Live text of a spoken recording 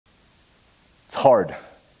It's hard.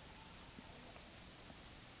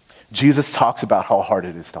 Jesus talks about how hard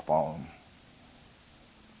it is to follow him.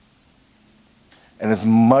 And as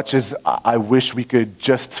much as I wish we could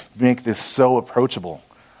just make this so approachable,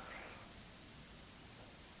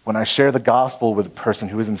 when I share the gospel with a person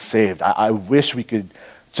who isn't saved, I wish we could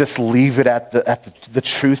just leave it at the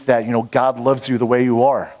truth that, God loves you the way you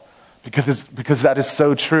are. Because that is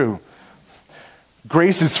so true.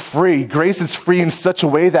 Grace is free. Grace is free in such a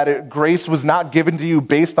way that grace was not given to you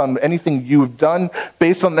based on anything you have done,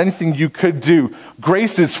 based on anything you could do.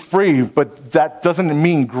 Grace is free, but that doesn't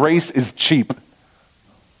mean grace is cheap.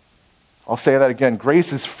 I'll say that again.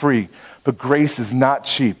 Grace is free, but grace is not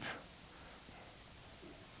cheap.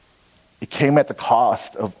 It came at the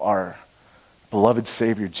cost of our beloved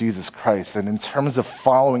Savior, Jesus Christ. And in terms of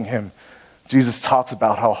following him, Jesus talks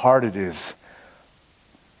about how hard it is.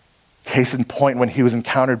 Case in point, when he was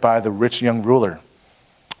encountered by the rich young ruler,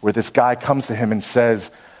 where this guy comes to him and says,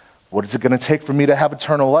 what is it going to take for me to have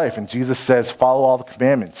eternal life? And Jesus says, follow all the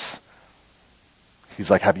commandments. He's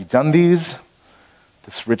like, have you done these?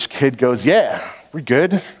 This rich kid goes, yeah, we're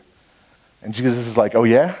good. And Jesus is like, oh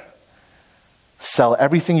yeah? Sell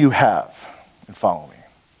everything you have and follow me.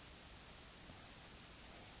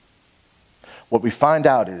 What we find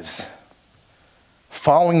out is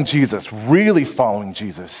following Jesus, really following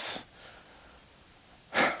Jesus,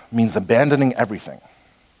 means abandoning everything.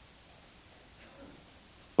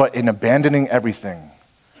 But in abandoning everything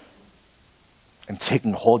and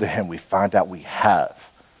taking hold of him, we find out we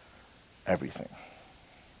have everything.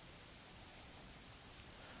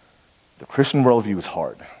 The Christian worldview is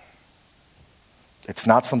hard. It's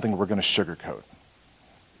not something we're going to sugarcoat.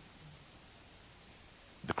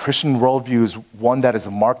 The Christian worldview is one that is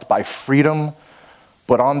marked by freedom,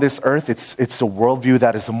 but on this earth, it's a worldview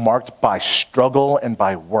that is marked by struggle and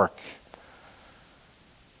by work.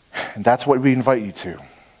 And that's what we invite you to.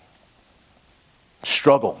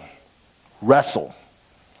 Struggle, wrestle,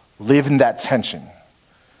 live in that tension.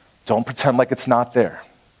 Don't pretend like it's not there.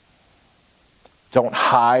 Don't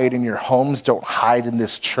hide in your homes. Don't hide in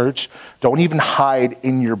this church. Don't even hide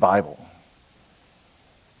in your Bible.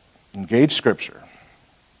 Engage Scripture.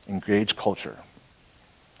 Engage culture.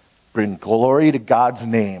 Bring glory to God's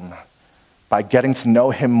name by getting to know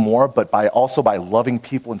him more, but also by loving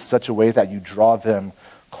people in such a way that you draw them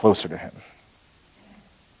closer to him.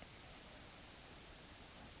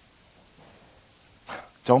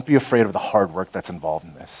 Don't be afraid of the hard work that's involved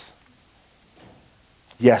in this.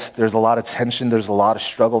 Yes, there's a lot of tension, there's a lot of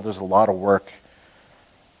struggle, there's a lot of work.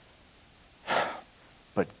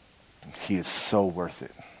 But he is so worth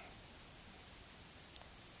it.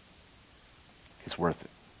 He's worth it.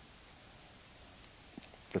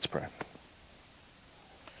 Let's pray.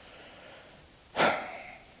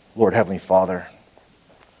 Lord, Heavenly Father,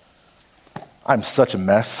 I'm such a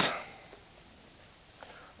mess.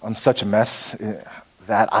 I'm such a mess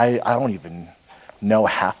that I don't even know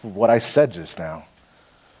half of what I said just now.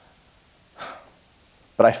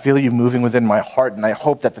 But I feel you moving within my heart, and I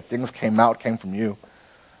hope that the things came from you.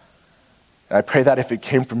 And I pray that if it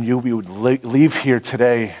came from you, we would leave here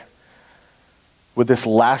today with this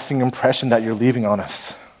lasting impression that you're leaving on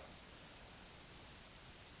us.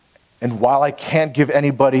 And while I can't give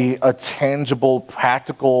anybody a tangible,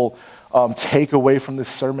 practical takeaway from this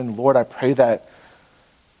sermon, Lord, I pray that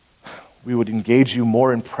we would engage you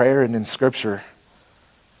more in prayer and in Scripture,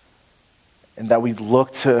 and that we'd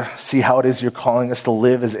look to see how it is you're calling us to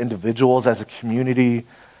live as individuals, as a community,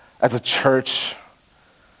 as a church,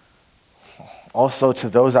 also to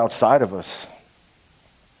those outside of us.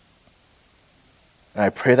 And I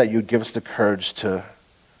pray that you'd give us the courage to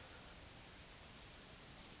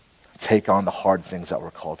take on the hard things that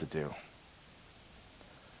we're called to do.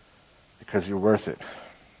 Because you're worth it.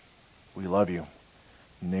 We love you.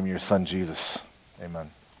 In the name of your Son, Jesus.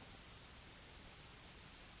 Amen.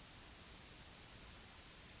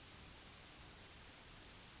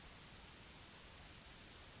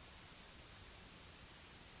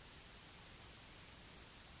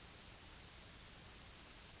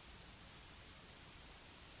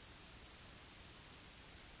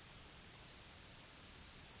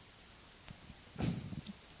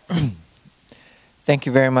 Thank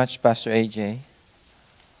you very much, Pastor AJ.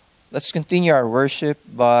 Let's continue our worship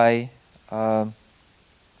by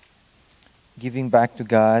giving back to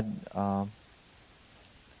God a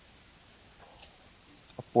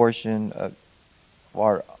portion of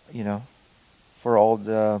our, for all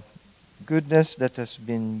the goodness that has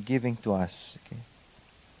been given to us. Okay?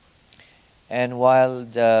 And while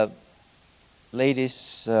the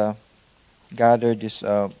ladies gather this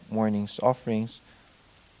morning's offerings,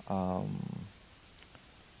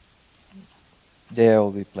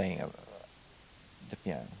 They'll be playing the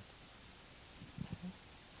piano.